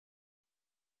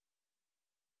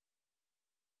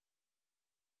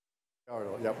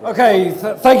Okay,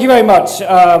 thank you very much.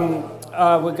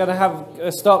 We're going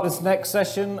to start this next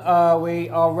session. We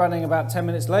are running about 10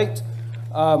 minutes late,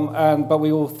 but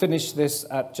we will finish this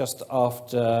at just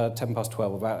after 10 past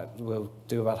 12. We'll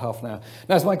do about half an hour.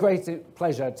 Now, it's my great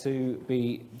pleasure to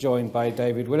be joined by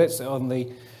David Willetts on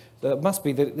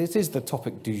this is the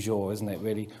topic du jour, isn't it,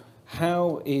 really?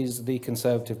 How is the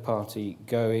Conservative Party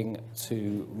going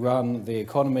to run the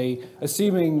economy,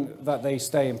 assuming that they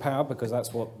stay in power, because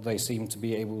that's what they seem to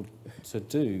be able to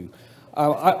do?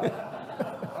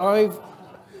 I've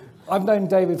known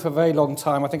David for a very long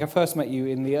time. I think I first met you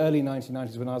in the early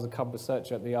 1990s when I was a cover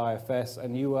researcher at the IFS,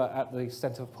 and you were at the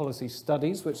Centre for Policy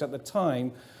Studies, which at the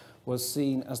time was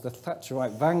seen as the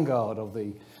Thatcherite vanguard of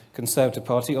the Conservative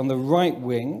Party on the right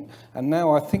wing, and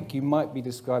now I think you might be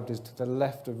described as to the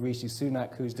left of Rishi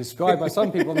Sunak, who's described by some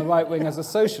people on the right wing as a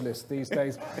socialist these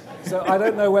days. So I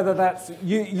don't know whether that's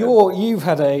you've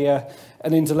had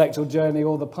an intellectual journey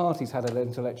or the party's had an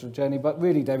intellectual journey, but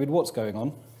really, David, what's going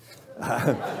on?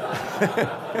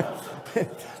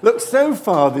 Look, so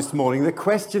far this morning, the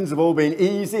questions have all been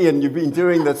easy and you've been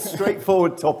doing the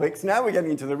straightforward topics. Now we're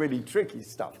getting into the really tricky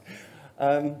stuff.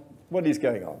 What is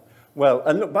going on? Well,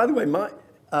 and look, by the way,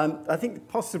 I think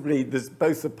possibly there's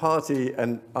both the party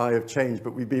and I have changed,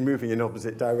 but we've been moving in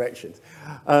opposite directions.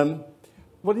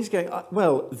 What is going on?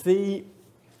 Well,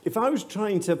 if I was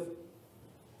trying to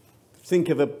think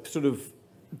of a sort of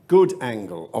good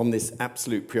angle on this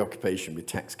absolute preoccupation with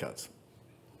tax cuts,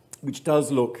 which does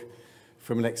look,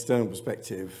 from an external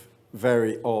perspective,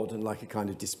 very odd and like a kind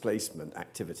of displacement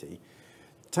activity,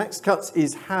 tax cuts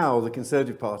is how the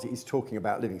Conservative Party is talking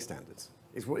about living standards.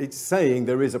 It's saying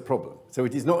there is a problem. So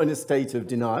it is not in a state of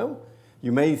denial.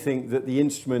 You may think that the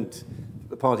instrument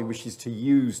the party wishes to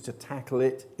use to tackle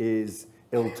it is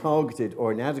ill-targeted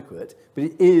or inadequate, but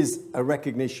it is a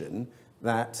recognition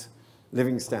that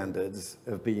living standards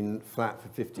have been flat for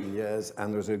 15 years,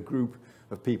 and there's a group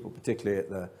of people, particularly at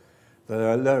the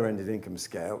lower end of the income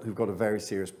scale, who've got a very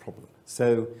serious problem.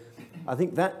 So I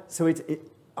think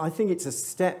I think it's a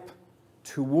step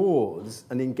towards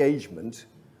an engagement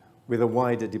with a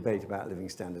wider debate about living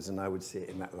standards, and I would see it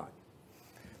in that light.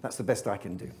 That's the best I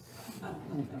can do.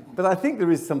 But I think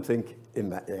there is something in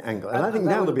that angle. And I think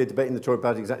now there'll be a debate in the Tory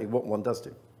party exactly what one does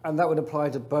do. And that would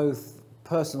apply to both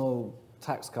personal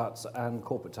tax cuts and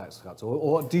corporate tax cuts?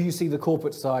 Or do you see the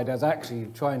corporate side as actually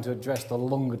trying to address the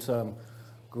longer-term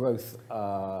growth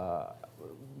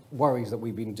worries that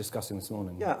we've been discussing this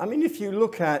morning? Yeah, I mean, if you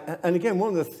look at, and again, one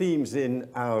of the themes in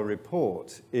our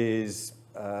report is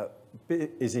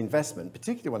investment,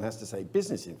 particularly one has to say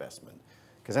business investment,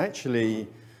 because actually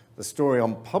the story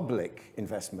on public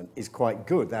investment is quite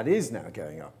good. That is now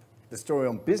going up. The story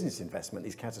on business investment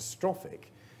is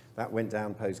catastrophic. That went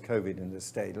down post-COVID and has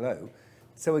stayed low.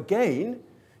 So again,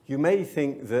 you may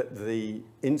think that the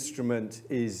instrument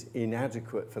is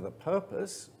inadequate for the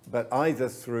purpose, but either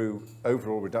through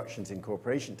overall reductions in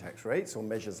corporation tax rates or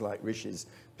measures like Rishi's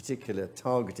particular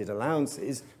targeted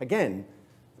allowances, again,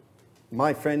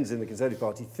 my friends in the Conservative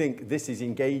Party think this is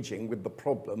engaging with the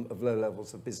problem of low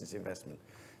levels of business investment.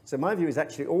 So my view is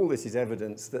actually all this is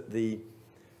evidence that the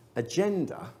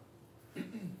agenda,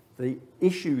 the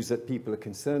issues that people are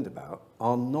concerned about,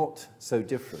 are not so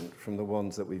different from the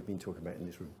ones that we've been talking about in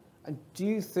this room. And do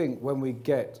you think when we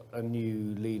get a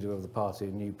new leader of the party, a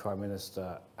new prime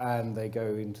minister, and they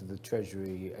go into the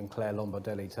Treasury and Claire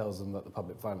Lombardelli tells them that the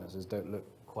public finances don't look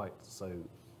quite so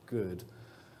good,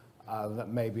 that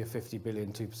maybe a 50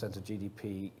 billion, 2% of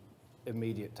GDP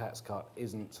immediate tax cut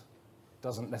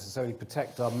doesn't necessarily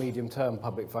protect our medium-term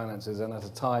public finances, and at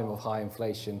a time of high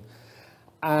inflation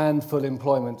and full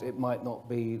employment, it might not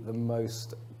be the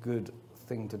most good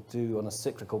thing to do on a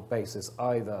cyclical basis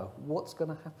either? What's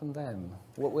going to happen then?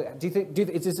 Do you think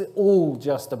is it all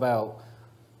just about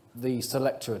the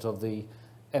selectorate of the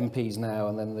MPs now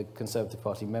and then the Conservative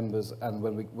Party members, and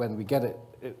when we get it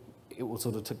will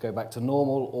sort of go back to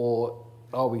normal, or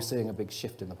are we seeing a big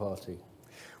shift in the party?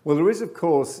 Well, there is, of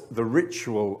course, the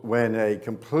ritual when a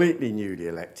completely newly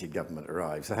elected government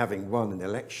arrives, so having won an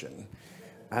election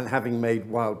and having made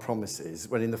wild promises,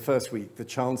 when in the first week the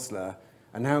Chancellor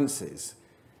announces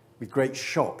with great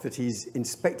shock that he's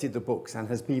inspected the books and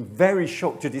has been very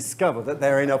shocked to discover that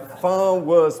they're in a far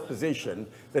worse position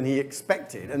than he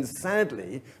expected. And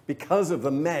sadly, because of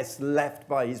the mess left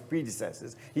by his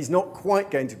predecessors, he's not quite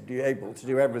going to be able to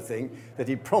do everything that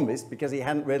he promised because he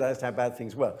hadn't realised how bad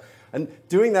things were. And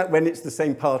doing that when it's the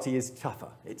same party is tougher.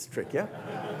 It's trickier.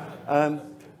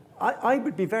 I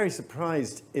would be very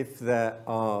surprised if there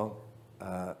are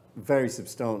very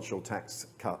substantial tax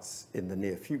cuts in the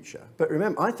near future. But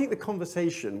remember, I think the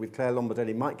conversation with Claire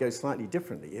Lombardelli might go slightly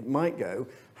differently. It might go,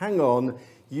 hang on,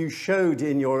 you showed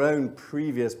in your own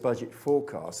previous budget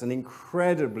forecast an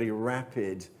incredibly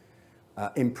rapid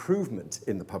improvement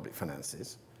in the public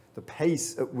finances. The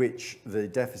pace at which the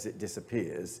deficit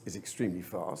disappears is extremely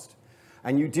fast.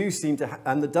 And you do seem to,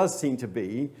 and there does seem to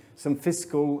be some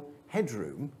fiscal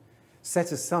headroom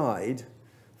set aside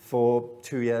for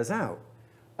 2 years out.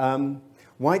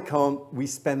 Why can't we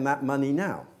spend that money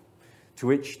now? To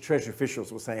which Treasury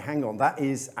officials will say, hang on, that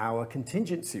is our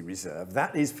contingency reserve.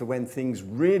 That is for when things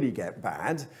really get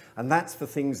bad, and that's for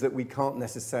things that we can't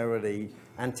necessarily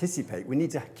anticipate. We need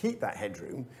to keep that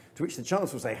headroom, to which the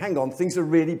Chancellor will say, hang on, things are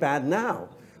really bad now.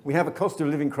 We have a cost of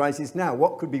living crisis now.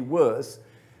 What could be worse,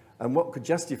 and what could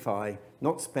justify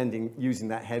not spending, using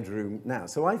that headroom now?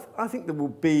 So I think there will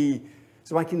be,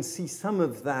 so I can see some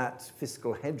of that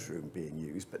fiscal headroom being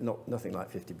used, but nothing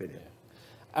like 50 billion.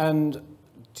 And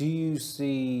do you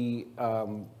see,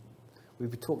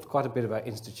 we've talked quite a bit about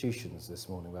institutions this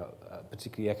morning, about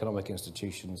particularly economic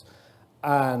institutions,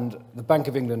 and the Bank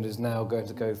of England is now going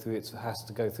to go through, has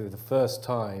to go through the first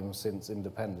time since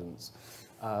independence,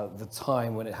 the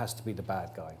time when it has to be the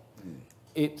bad guy.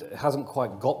 It hasn't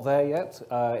quite got there yet.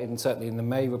 Certainly in the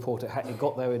May report, it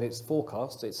got there in its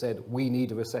forecast. It said, we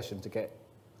need a recession to get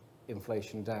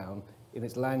inflation down. In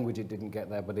its language, it didn't get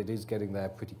there, but it is getting there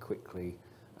pretty quickly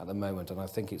at the moment, and I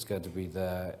think it's going to be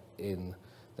there in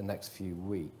the next few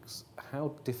weeks.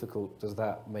 How difficult does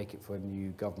that make it for a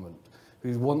new government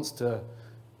who wants to,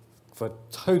 for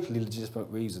totally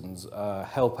legitimate reasons,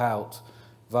 help out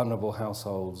vulnerable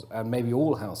households and maybe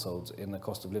all households in the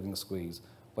cost of living squeeze,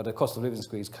 but a cost of living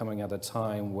squeeze coming at a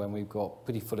time when we've got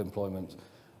pretty full employment,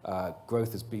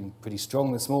 growth has been pretty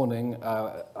strong this morning,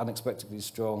 unexpectedly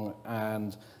strong,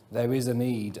 and there is a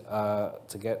need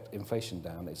to get inflation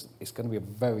down. It's going to be a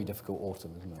very difficult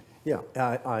autumn, isn't it?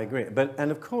 Yeah, I agree.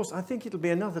 And of course, I think it'll be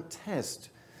another test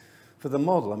for the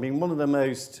model. I mean, one of the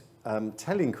most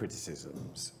telling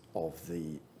criticisms of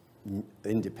the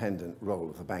independent role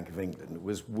of the Bank of England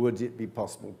was, would it be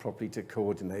possible properly to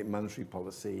coordinate monetary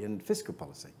policy and fiscal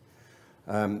policy?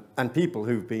 And people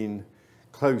who've been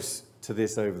close to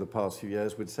this over the past few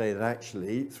years would say that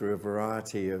actually, through a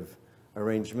variety of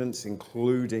arrangements,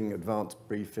 including advanced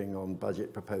briefing on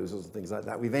budget proposals and things like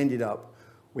that, we've ended up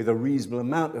with a reasonable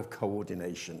amount of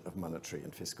coordination of monetary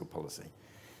and fiscal policy.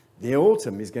 The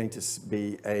autumn is going to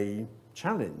be a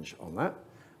challenge on that.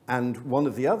 And one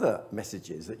of the other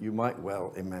messages that you might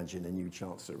well imagine a new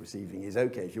Chancellor receiving is,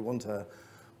 okay, if you want to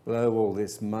blow all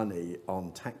this money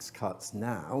on tax cuts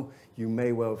now, you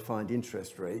may well find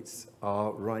interest rates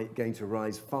are going to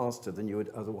rise faster than you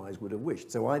otherwise would have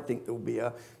wished. So I think there will be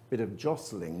a bit of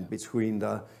jostling between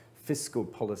the fiscal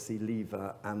policy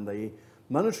lever and the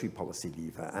monetary policy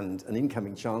lever. And an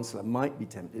incoming Chancellor might be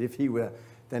tempted, if he were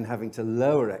then having to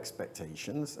lower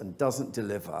expectations and doesn't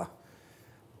deliver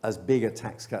as big a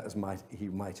tax cut as he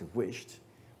might have wished,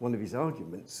 one of his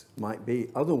arguments might be,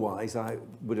 otherwise I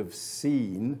would have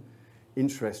seen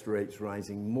interest rates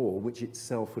rising more, which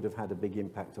itself would have had a big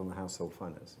impact on the household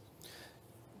finance.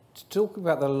 To talk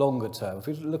about the longer term, if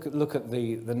we look at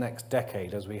the next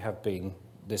decade, as we have been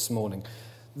this morning,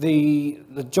 the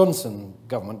Johnson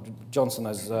government, Johnson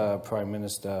as Prime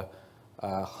Minister,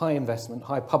 high investment,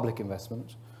 high public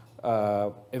investment,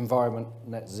 environment,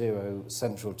 net zero,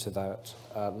 central to that,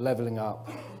 levelling up,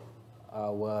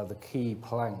 were the key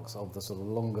planks of the sort of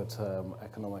longer term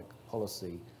economic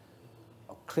policy.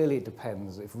 Clearly it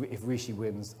depends. If Rishi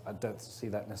wins, I don't see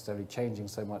that necessarily changing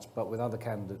so much, but with other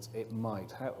candidates it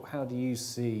might. How do you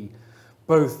see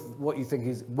both what you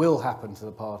think will happen to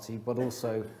the party, but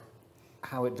also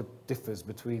how it differs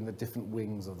between the different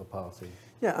wings of the party?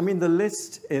 Yeah, I mean, the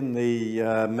list in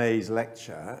the May's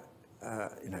lecture,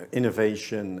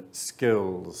 innovation,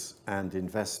 skills and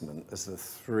investment as the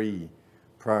three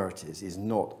priorities is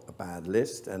not a bad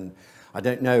list, and I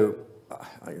don't know,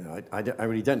 I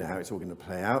really don't know how it's all going to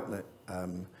play out,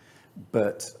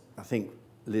 but I think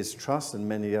Liz Truss and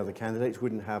many other candidates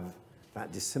wouldn't have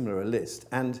that dissimilar a list.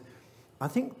 And I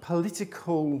think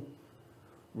political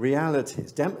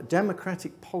realities,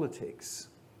 democratic politics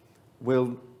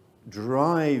will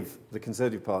drive the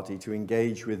Conservative Party to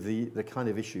engage with the kind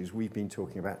of issues we've been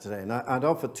talking about today. And I'd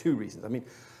offer two reasons. I mean,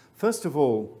 first of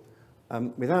all,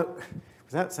 without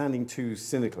sounding too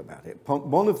cynical about it,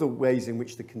 one of the ways in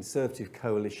which the Conservative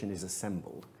coalition is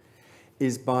assembled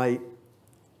is by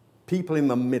people in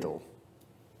the middle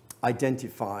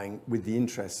identifying with the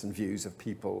interests and views of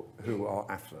people who are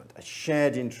affluent, a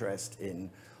shared interest in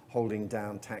holding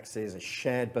down taxes, a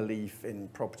shared belief in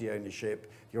property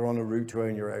ownership, you're on a route to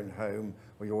own your own home,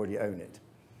 or you already own it.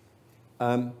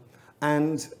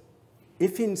 And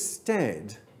if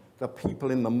instead the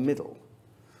people in the middle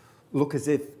look as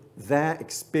if their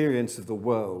experience of the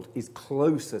world is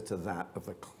closer to that of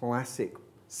the classic,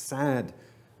 sadly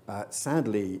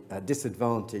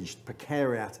disadvantaged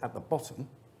precariat at the bottom,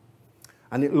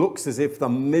 and it looks as if the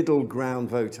middle ground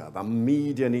voter, the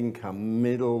median income,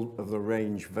 middle of the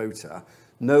range voter,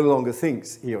 no longer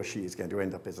thinks he or she is going to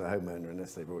end up as a homeowner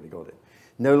unless they've already got it,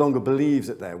 no longer believes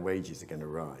that their wages are going to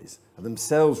rise, and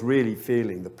themselves really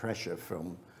feeling the pressure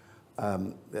from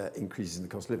increases in the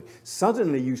cost of living.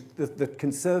 Suddenly, the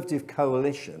Conservative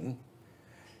coalition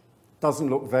doesn't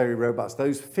look very robust.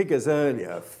 Those figures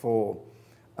earlier for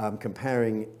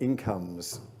comparing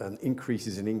incomes and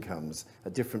increases in incomes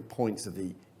at different points of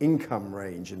the income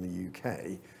range in the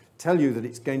UK tell you that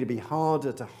it's going to be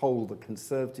harder to hold the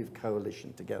Conservative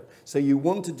coalition together. So you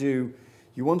want to do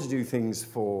things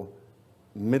for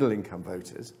middle income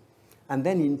voters, and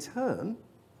then in turn,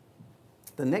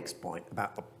 the next point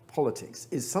about the politics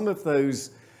is some of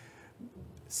those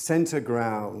centre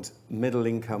ground middle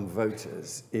income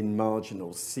voters in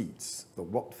marginal seats, the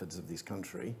Watfords of this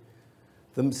country,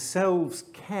 themselves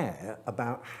care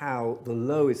about how the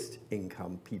lowest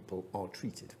income people are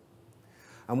treated.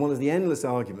 And one of the endless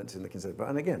arguments in the Conservative,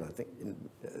 and again, I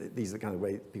think these are the kind of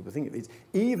way people think of it,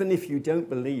 even if you don't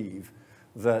believe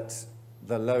that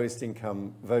the lowest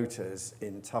income voters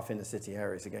in tough inner city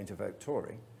areas are going to vote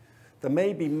Tory, there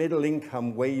may be middle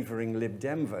income wavering Lib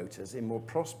Dem voters in more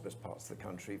prosperous parts of the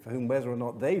country for whom whether or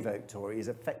not they vote Tory is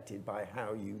affected by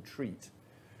how you treat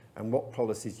and what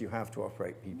policies you have to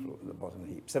operate people at the bottom of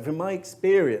the heap. So from my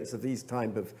experience of these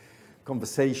type of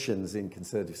conversations in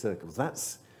Conservative circles,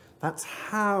 that's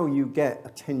how you get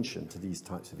attention to these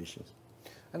types of issues.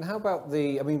 And how about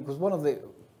because one of the,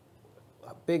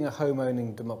 being a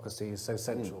home-owning democracy is so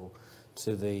central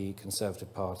to the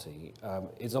Conservative Party.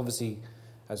 It's obviously,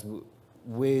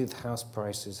 with house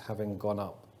prices having gone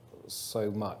up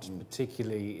so much,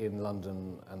 particularly in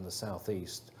London and the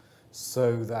southeast,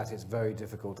 so that it's very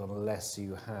difficult unless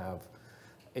you have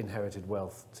inherited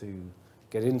wealth to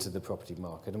get into the property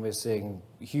market. And we're seeing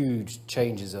huge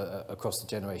changes across the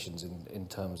generations in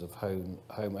terms of home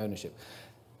ownership.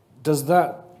 Does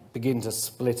that begin to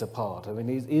split apart? I mean,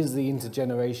 is the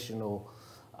intergenerational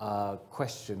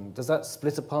question, does that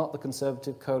split apart the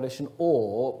Conservative coalition,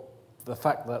 or the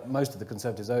fact that most of the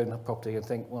Conservatives own property and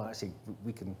think, well, actually,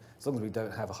 we can, as long as we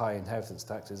don't have high inheritance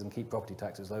taxes and keep property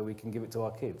taxes low, we can give it to our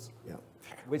kids? Yeah.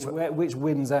 Which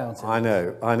wins out? I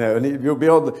know. And you'll be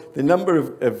on the number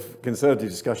of Conservative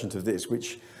discussions of this,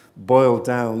 which boil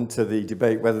down to the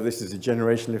debate whether this is a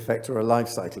generational effect or a life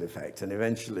cycle effect, and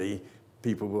eventually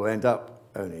people will end up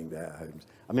owning their homes.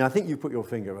 I mean, I think you put your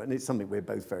finger on it, and it's something we're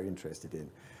both very interested in.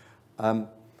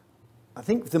 I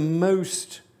think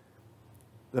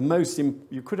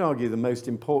you could argue the most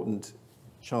important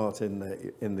chart in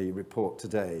the report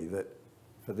today that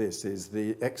for this is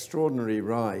the extraordinary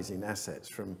rise in assets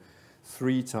from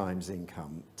 3 times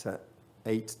income to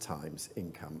 8 times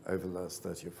income over the last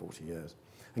 30 or 40 years.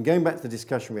 And going back to the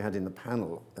discussion we had in the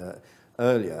panel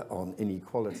earlier on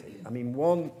inequality, I mean,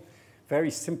 one very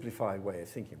simplified way of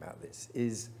thinking about this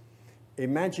is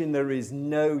imagine there is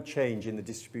no change in the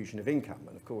distribution of income.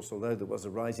 And of course, although there was a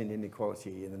rise in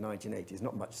inequality in the 1980s,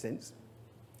 not much since.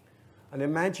 And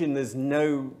imagine there's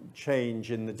no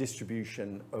change in the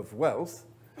distribution of wealth,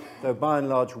 though by and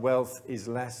large wealth is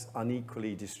less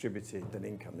unequally distributed than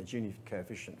income. The Gini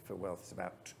coefficient for wealth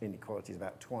inequality is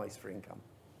about twice for income.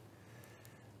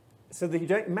 So that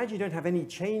imagine you don't have any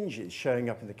changes showing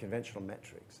up in the conventional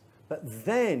metrics. But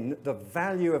then the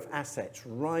value of assets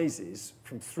rises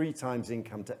from 3 times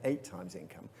income to 8 times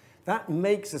income. That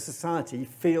makes a society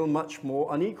feel much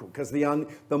more unequal because the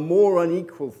more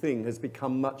unequal thing has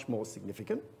become much more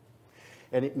significant.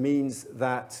 And it means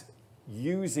that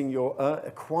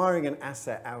acquiring an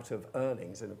asset out of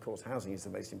earnings, and of course housing is the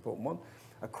most important one,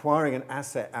 acquiring an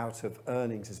asset out of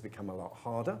earnings has become a lot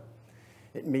harder.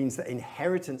 It means that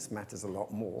inheritance matters a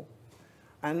lot more.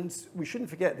 And we shouldn't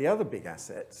forget the other big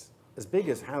assets, as big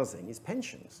as housing, is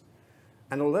pensions.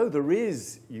 And although there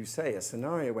is, you say, a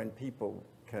scenario when people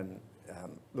can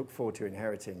look forward to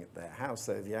inheriting their house,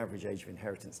 so the average age of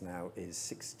inheritance now is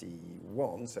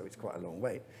 61, so it's quite a long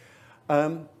way.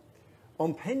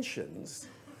 On pensions,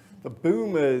 the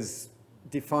boomers'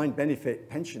 defined benefit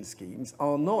pension schemes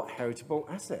are not heritable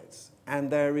assets. And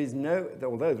there is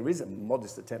although there is a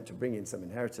modest attempt to bring in some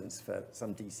inheritance for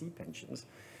some DC pensions,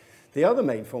 the other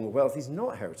main form of wealth is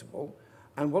not heritable.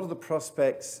 And what are the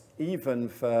prospects even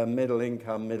for middle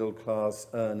income, middle class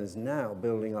earners now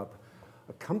building up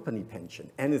a company pension,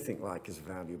 anything like as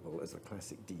valuable as a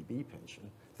classic DB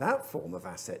pension? That form of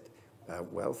asset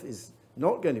wealth is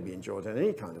not going to be enjoyed on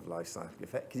any kind of life cycle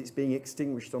effect because it's being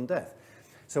extinguished on death.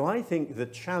 So I think the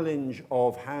challenge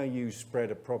of how you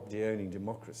spread a property-owning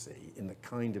democracy in the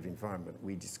kind of environment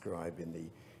we describe in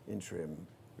the interim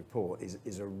report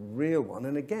is a real one.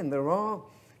 And again, there are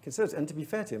concerns. And to be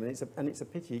fair to him, and it's a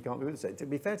pity he can't be with us today, to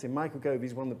be fair to him, Michael Gove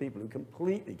is one of the people who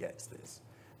completely gets this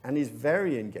and is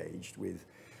very engaged with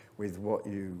what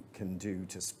you can do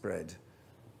to spread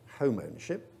home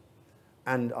ownership.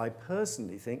 And I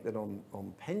personally think that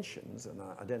on pensions, and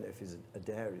I don't know if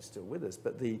Adair is still with us,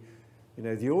 but the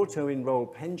auto-enroll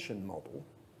pension model,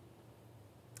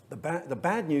 the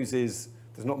bad news is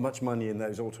there's not much money in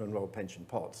those auto-enroll pension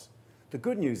pots. The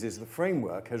good news is the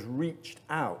framework has reached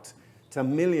out to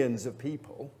millions of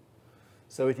people,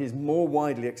 so it is more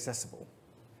widely accessible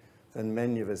than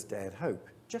many of us dared hope.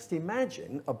 Just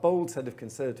imagine a bold set of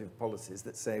Conservative policies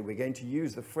that say we're going to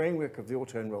use the framework of the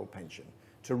auto-enroll pension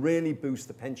to really boost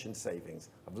the pension savings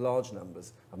of large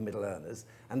numbers of middle earners.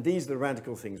 And these are the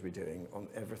radical things we're doing on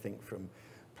everything from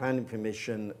planning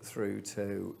permission through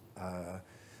to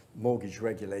mortgage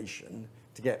regulation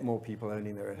to get more people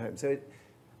owning their own homes.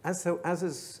 So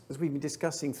as we've been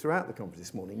discussing throughout the conference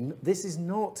this morning, this is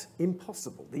not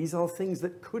impossible. These are things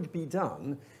that could be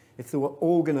done if there were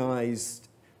organised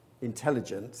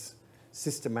intelligence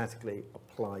systematically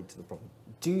applied to the problem.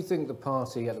 Do you think the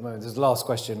party at the moment, this is the last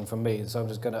question from me, so I'm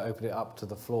just going to open it up to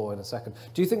the floor in a second.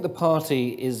 Do you think the party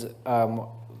is,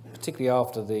 particularly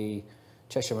after the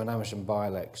Cheshire and Amersham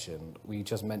by-election, we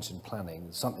just mentioned planning,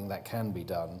 something that can be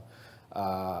done,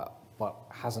 but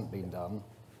hasn't been done,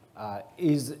 are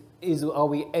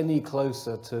we any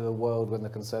closer to a world when the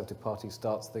Conservative Party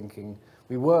starts thinking,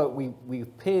 we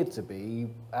appeared to be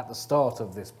at the start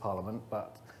of this Parliament,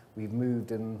 but we've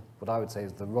moved in what I would say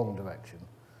is the wrong direction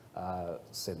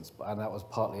since, and that was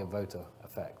partly a voter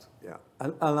effect. Yeah,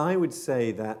 and I would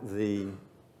say that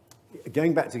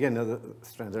going back to again another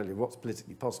strand earlier, what's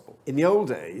politically possible. In the old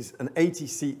days, an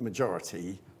 80-seat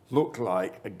majority looked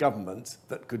like a government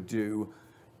that could do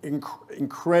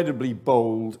incredibly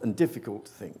bold and difficult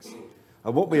things.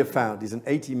 And what we have found is an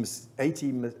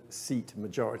 80-seat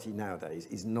majority nowadays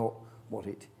is not what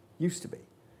it used to be.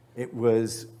 It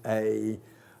was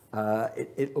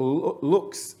it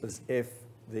looks as if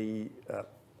the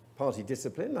party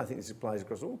discipline, I think this applies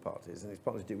across all parties, and it's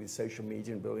partly to do with social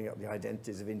media and building up the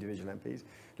identities of individual MPs.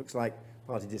 Looks like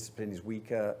party discipline is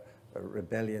weaker,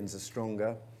 rebellions are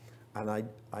stronger, and I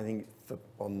think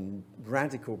on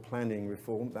radical planning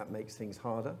reform, that makes things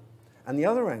harder. And the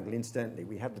other angle, incidentally,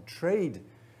 we had the trade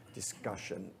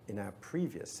discussion in our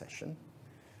previous session.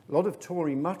 A lot of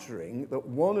Tory muttering that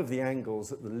one of the angles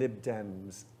that the Lib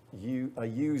Dems are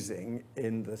using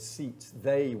in the seats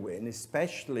they win,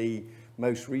 especially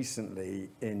most recently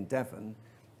in Devon,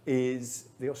 is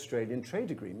the Australian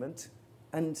trade agreement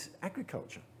and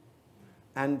agriculture.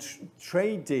 And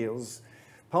trade deals,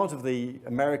 part of the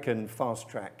American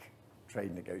fast-track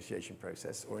trade negotiation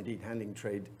process, or indeed handing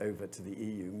trade over to the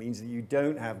EU, means that you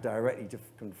don't have directly to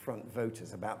confront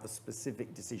voters about the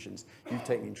specific decisions you've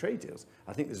taken in trade deals.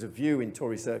 I think there's a view in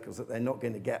Tory circles that they're not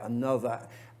going to get another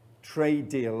trade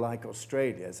deal like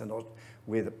Australia's and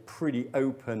with a pretty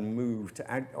open move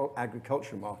to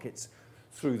agricultural markets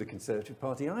through the Conservative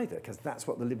Party either, because that's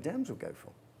what the Lib Dems will go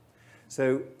for.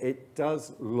 So it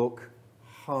does look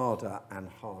harder and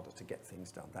harder to get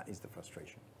things done. That is the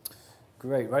frustration.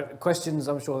 Great. Right. Questions?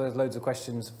 I'm sure there's loads of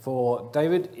questions for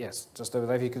David. Yes, just over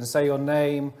there. If you can say your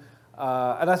name,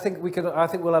 and I think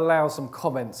we'll allow some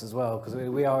comments as well, because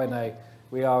we are in a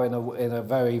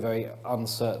very, very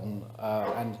uncertain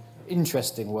and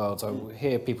interesting world. So we'll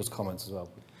hear people's comments as well.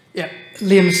 Yeah,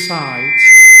 Liam Sides.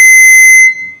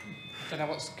 I don't know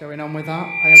what's going on with that.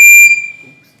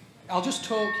 I'll just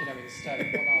talk, instead of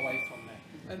put that away from me.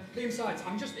 Liam Sides,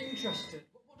 I'm just interested.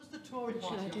 What does the Tory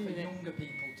party offer younger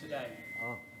people today?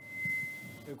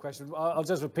 Good question. I'll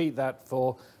just repeat that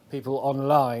for people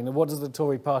online. What does the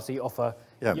Tory party offer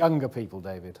younger people,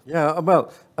 David? Yeah,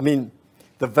 well, I mean,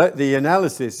 the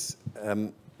analysis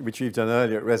which we've done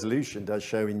earlier at Resolution does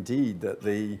show indeed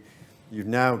that you've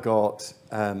now got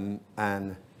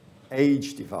an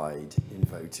age divide in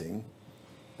voting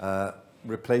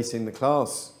replacing the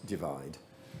class divide.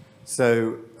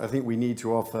 So I think we need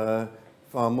to offer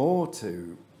far more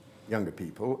to younger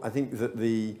people. I think that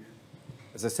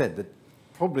as I said,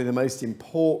 probably the most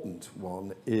important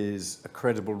one is a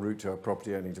credible route to a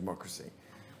property-owning democracy,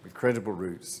 with credible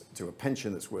routes to a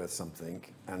pension that's worth something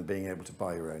and being able to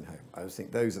buy your own home. I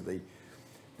think those are the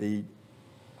the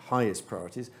highest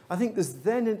priorities. I think there's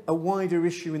then a wider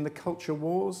issue in the culture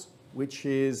wars, which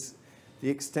is the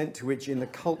extent to which in the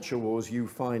culture wars you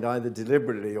find either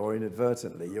deliberately or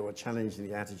inadvertently you are challenging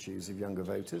the attitudes of younger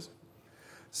voters.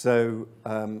 So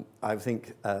I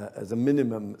think as a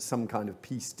minimum some kind of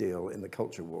peace deal in the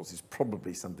culture wars is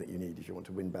probably something you need if you want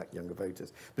to win back younger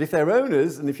voters. But if they're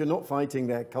owners and if you're not fighting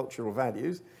their cultural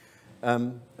values,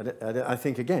 I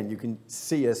think, again, you can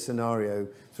see a scenario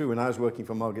through when I was working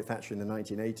for Margaret Thatcher in the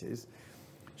 1980s.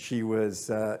 She was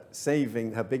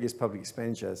saving, her biggest public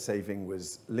expenditure saving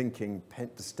was linking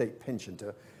the state pension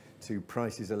to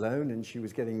prices alone, and she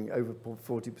was getting over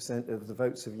 40% of the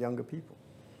votes of younger people.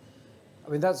 I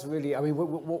mean, that's really, I mean,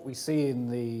 what we see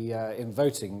in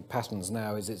voting patterns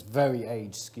now is it's very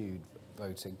age-skewed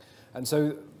voting. And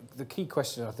so the key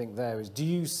question, I think, there is, do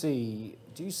you see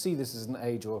this as an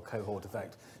age or a cohort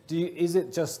effect? Is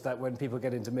it just that when people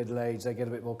get into middle age, they get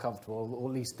a bit more comfortable, or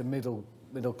at least the middle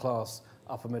class,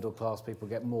 upper middle class people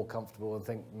get more comfortable and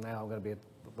think, now I'm going to be a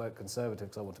vote Conservative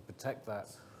because I want to protect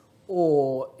that?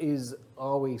 Or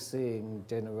are we seeing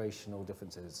generational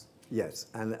differences? Yes,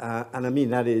 and I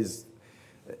mean, that is,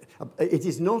 it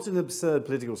is not an absurd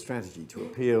political strategy to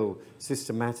appeal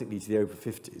systematically to the over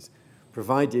 50s,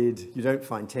 provided you don't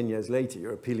find 10 years later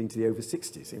you're appealing to the over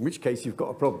 60s, in which case you've got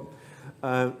a problem.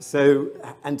 And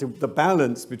to the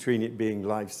balance between it being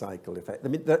life cycle effect. I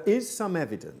mean, there is some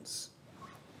evidence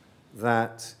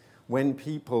that when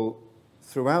people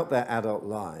throughout their adult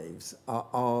lives are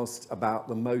asked about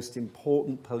the most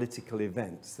important political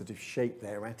events that have shaped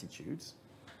their attitudes,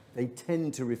 they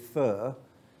tend to refer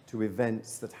to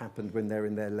events that happened when they're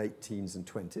in their late teens and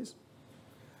 20s.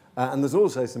 And there's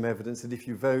also some evidence that if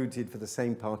you voted for the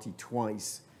same party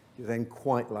twice, you're then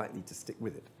quite likely to stick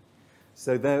with it.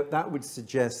 So that would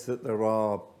suggest that there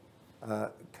are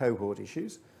cohort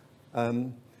issues.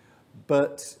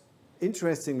 But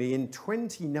interestingly, in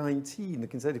 2019, the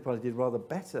Conservative Party did rather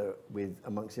better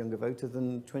amongst younger voters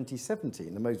than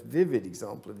 2017. The most vivid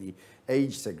example of the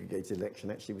age-segregated election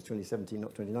actually was 2017,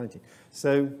 not 2019.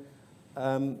 So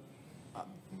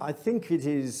I think it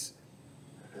is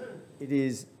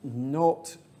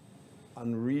not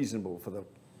unreasonable for the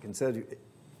Conservative,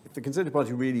 if the Conservative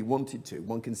Party really wanted to,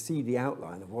 one can see the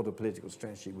outline of what a political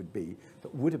strategy would be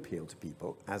that would appeal to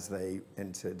people as they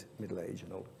entered middle age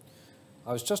and older.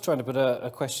 I was just trying to put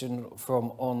a question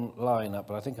from online up,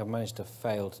 but I think I've managed to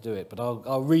fail to do it. But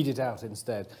I'll read it out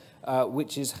instead,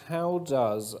 which is how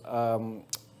does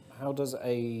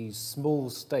a small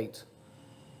state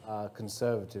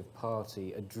Conservative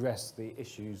Party address the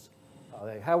issues?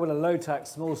 How will a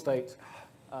low-tax small state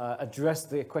address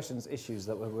the issues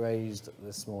that were raised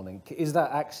this morning? Is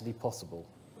that actually possible?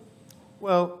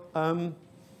 Well,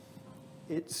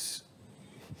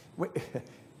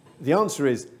 the answer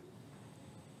is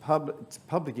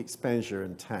public expenditure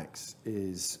and tax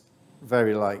is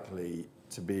very likely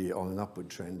to be on an upward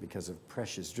trend because of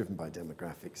pressures driven by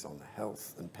demographics on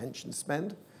health and pension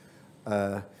spend.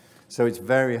 So it's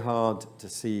very hard to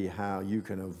see how you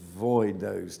can avoid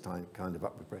those kind of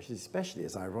upward pressures, especially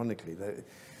as, ironically,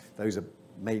 those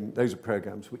are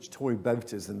programs which Tory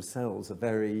voters themselves are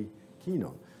very keen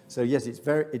on. So yes,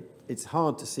 it's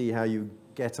hard to see how you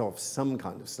get off some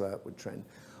kind of slow upward trend.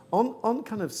 On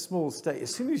kind of small state,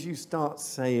 as soon as you start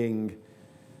saying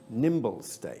nimble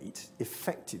state,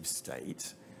 effective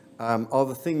state, are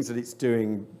the things that it's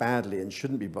doing badly and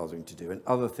shouldn't be bothering to do, and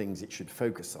other things it should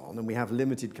focus on. And we have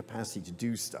limited capacity to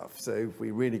do stuff. So if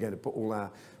we're really going to put all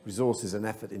our resources and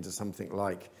effort into something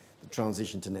like the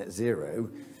transition to net zero,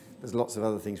 there's lots of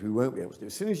other things we won't be able to do.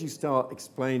 As soon as you start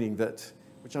explaining that,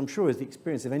 which I'm sure is the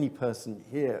experience of any person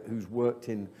here who's worked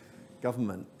in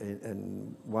government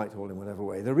in Whitehall in whatever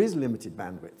way, there is limited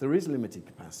bandwidth, there is limited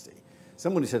capacity.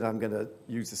 Someone who said, I'm going to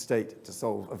use the state to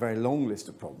solve a very long list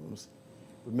of problems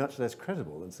would be much less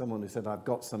credible than someone who said, I've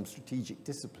got some strategic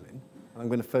discipline, and I'm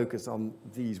going to focus on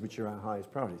these which are our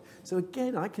highest priorities. So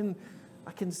again,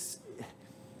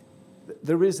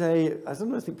 there is I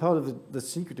think part of the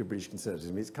secret of British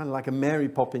conservatism, it's kind of like a Mary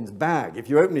Poppins bag. If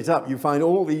you open it up, you find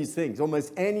all these things.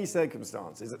 Almost any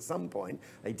circumstances, at some point,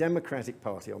 a Democratic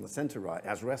Party on the centre-right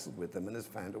has wrestled with them and has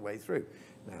found a way through.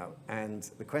 Now, and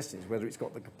the question is whether it's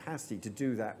got the capacity to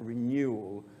do that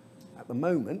renewal at the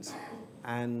moment.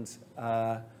 And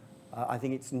I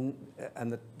think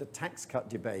the tax cut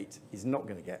debate is not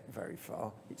going to get very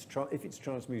far. If it's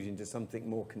transmuted into something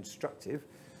more constructive,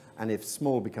 and if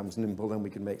small becomes nimble, then we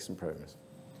can make some progress.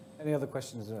 Any other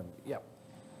questions? Yeah,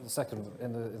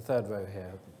 in the third row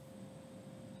here.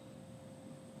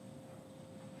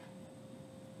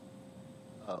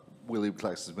 William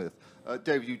Claxton-Smith.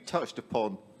 David, you touched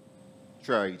upon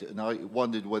trade, and I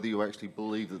wondered whether you actually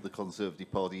believe that the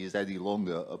Conservative Party is any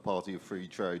longer a party of free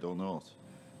trade or not.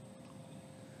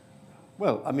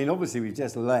 Well, I mean, obviously we've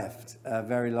just left a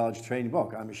very large trading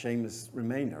bloc. I'm a shameless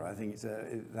Remainer. I think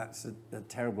that's a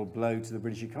terrible blow to the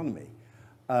British economy.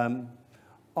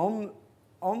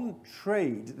 On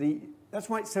trade, that's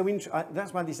why it's so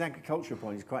that's why this agricultural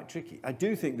point is quite tricky. I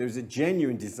do think there's a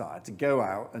genuine desire to go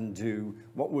out and do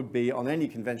what would be, on any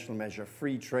conventional measure,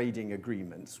 free trading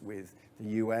agreements with the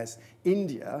US.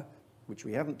 India, which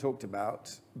we haven't talked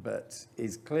about, but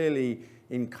is clearly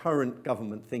in current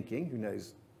government thinking, who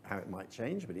knows how it might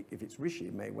change, but if it's Rishi,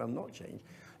 it may well not change,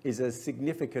 is a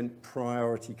significant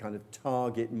priority kind of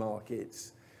target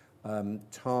markets,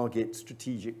 target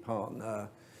strategic partner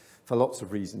for lots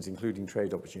of reasons, including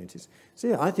trade opportunities. So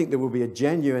yeah, I think there will be a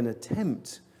genuine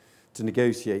attempt to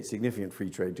negotiate significant free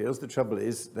trade deals. The trouble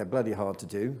is they're bloody hard to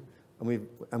do, and we've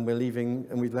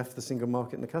left the single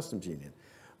market and the customs union.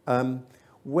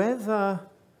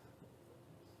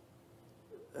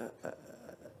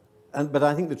 But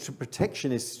I think the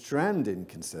protectionist strand in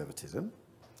conservatism,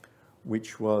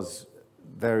 which was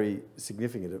very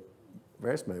significant at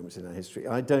various moments in our history,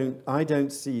 I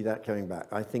don't see that coming back.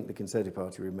 I think the Conservative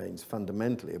Party remains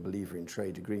fundamentally a believer in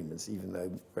trade agreements, even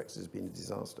though Brexit has been a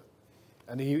disaster.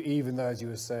 And even though, as you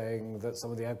were saying, that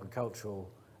some of the agricultural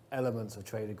elements of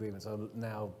trade agreements are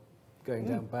now going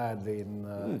down badly in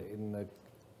the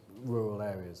rural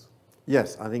areas.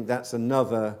 Yes, I think that's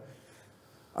another.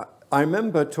 I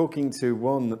remember talking to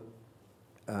one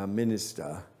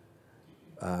minister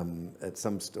at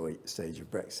some stage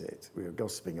of Brexit. We were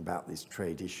gossiping about this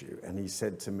trade issue, and he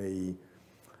said to me,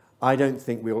 I don't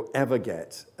think we'll ever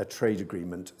get a trade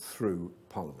agreement through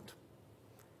Parliament.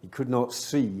 He could not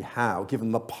see how,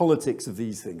 given the politics of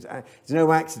these things. It's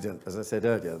no accident, as I said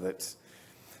earlier, that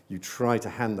you try to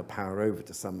hand the power over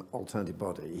to some alternative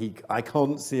body. I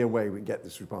can't see a way we can get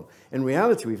this through Parliament. In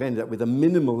reality, we've ended up with a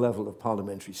minimal level of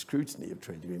parliamentary scrutiny of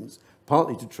trade agreements,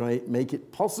 partly to try make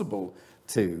it possible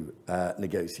to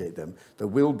negotiate them. There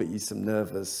will be some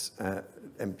nervous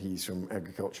MPs from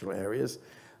agricultural areas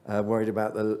worried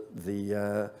about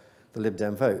the Lib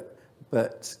Dem vote.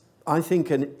 But I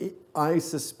think I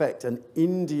suspect an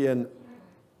Indian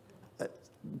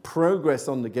progress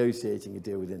on negotiating a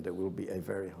deal with India will be a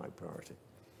very high priority.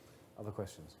 Other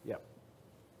questions? Yeah.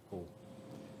 Paul.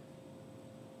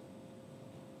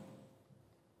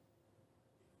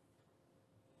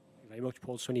 Thank you very much.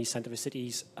 Paul Swinney, Centre for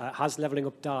Cities. Has levelling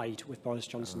up died with Boris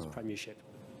Johnson's premiership?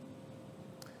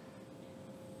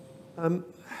 I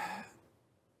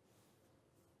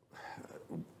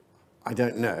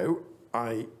don't know.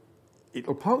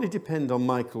 It'll partly depend on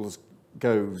Michael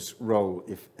Gove's role,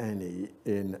 if any,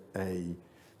 in a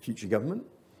future government.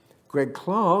 Greg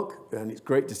Clark, and it's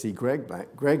great to see Greg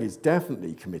back, Greg is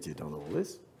definitely committed on all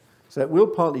this. So it will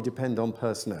partly depend on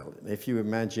personnel. If you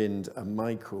imagined a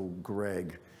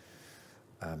Michael-Greg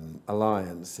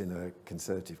alliance in a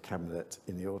Conservative cabinet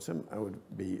in the autumn, I would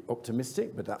be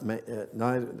optimistic, but that it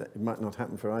might not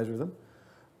happen for either of them.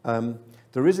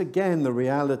 There is, again, the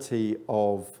reality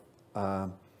of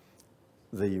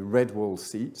the red wall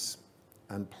seats,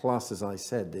 and plus, as I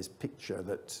said, this picture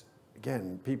that,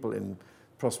 again, people in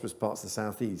prosperous parts of the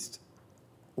southeast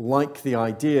like the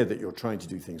idea that you're trying to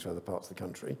do things for other parts of the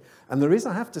country. And there is,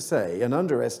 I have to say, an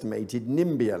underestimated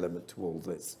NIMBY element to all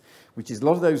this, which is a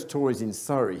lot of those Tories in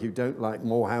Surrey who don't like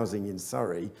more housing in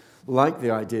Surrey like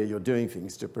the idea you're doing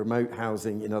things to promote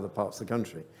housing in other parts of the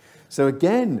country. So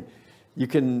again, you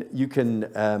can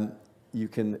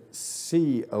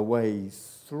see a way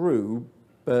through,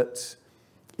 but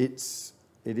it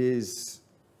is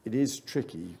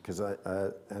tricky because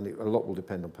a lot will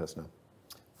depend on personnel.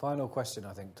 Final question,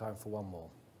 I think. Time for one more.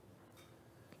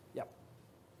 Yep.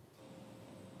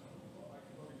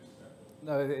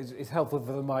 No, it's helpful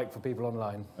for the mic for people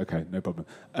online. Okay, no problem.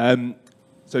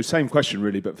 So same question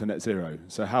really, but for net zero.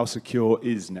 So how secure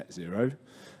is net zero?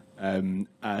 And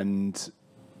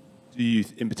do you,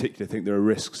 in particular, think there are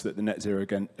risks that the net zero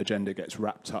agenda gets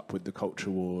wrapped up with the culture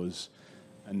wars,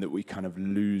 and that we kind of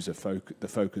lose the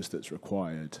focus that's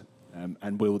required?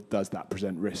 And does that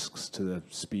present risks to the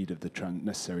speed of the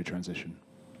necessary transition?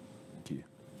 Thank you.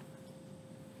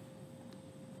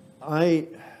 I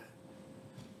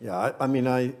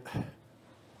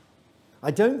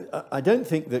don't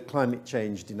think that climate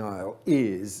change denial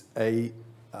is a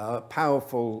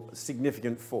powerful,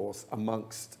 significant force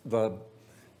amongst the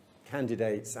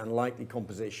candidates and likely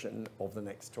composition of the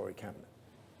next Tory cabinet.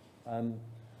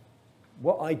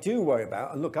 What I do worry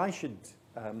about, and look,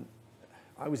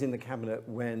 I was in the cabinet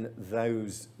when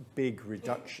those big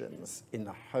reductions in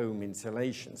the home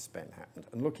insulation spend happened.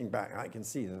 And looking back, I can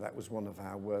see that that was one of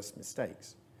our worst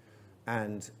mistakes.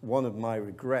 And one of my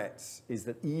regrets is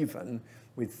that even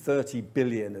with 30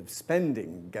 billion of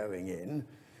spending going in,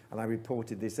 and I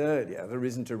reported this earlier, there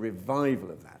isn't a revival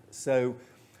of that. So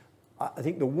I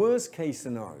think the worst case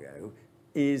scenario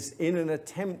is in an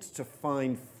attempt to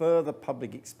find further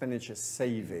public expenditure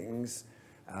savings,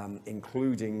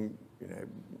 including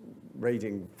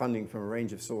raising funding from a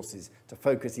range of sources to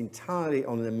focus entirely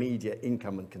on an immediate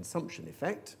income and consumption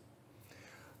effect,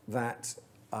 that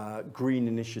green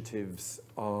initiatives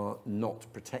are not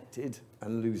protected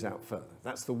and lose out further.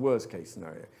 That's the worst case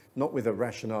scenario. Not with a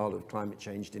rationale of climate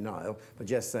change denial, but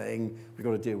just saying we've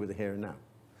got to deal with the here and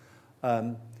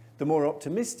now. The more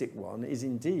optimistic one is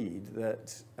indeed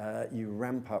that you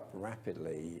ramp up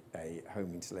rapidly a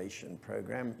home insulation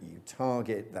program. You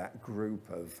target that group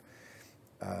of,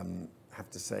 have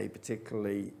to say,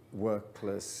 particularly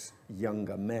workless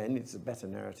younger men. It's a better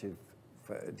narrative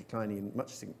for declining, much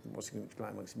significant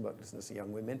decline amongst worklessness of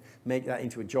young women. Make that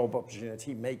into a job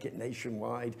opportunity, make it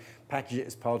nationwide, package it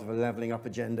as part of a levelling up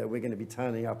agenda. We're going to be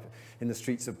turning up in the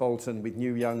streets of Bolton with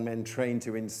new young men trained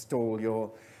to install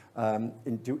your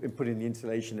put in the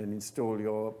insulation and install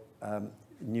your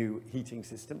new heating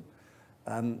system.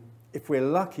 If we're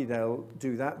lucky, they'll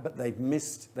do that, but they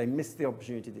missed the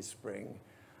opportunity this spring,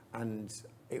 and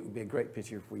it would be a great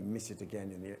pity if we miss it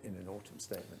again in an autumn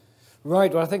statement.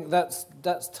 Right, well, I think that's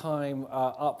time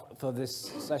up for this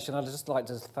session. I'd just like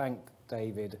to thank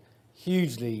David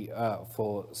hugely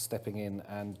for stepping in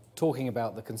and talking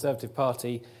about the Conservative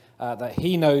Party, that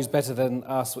he knows better than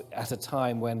us at a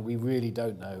time when we really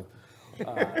don't know.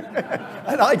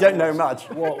 And I don't know much.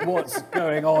 What's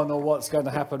going on or what's going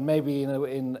to happen. Maybe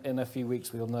in a few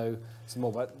weeks we'll know some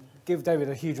more. But give David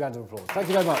a huge round of applause. Thank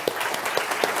you very much.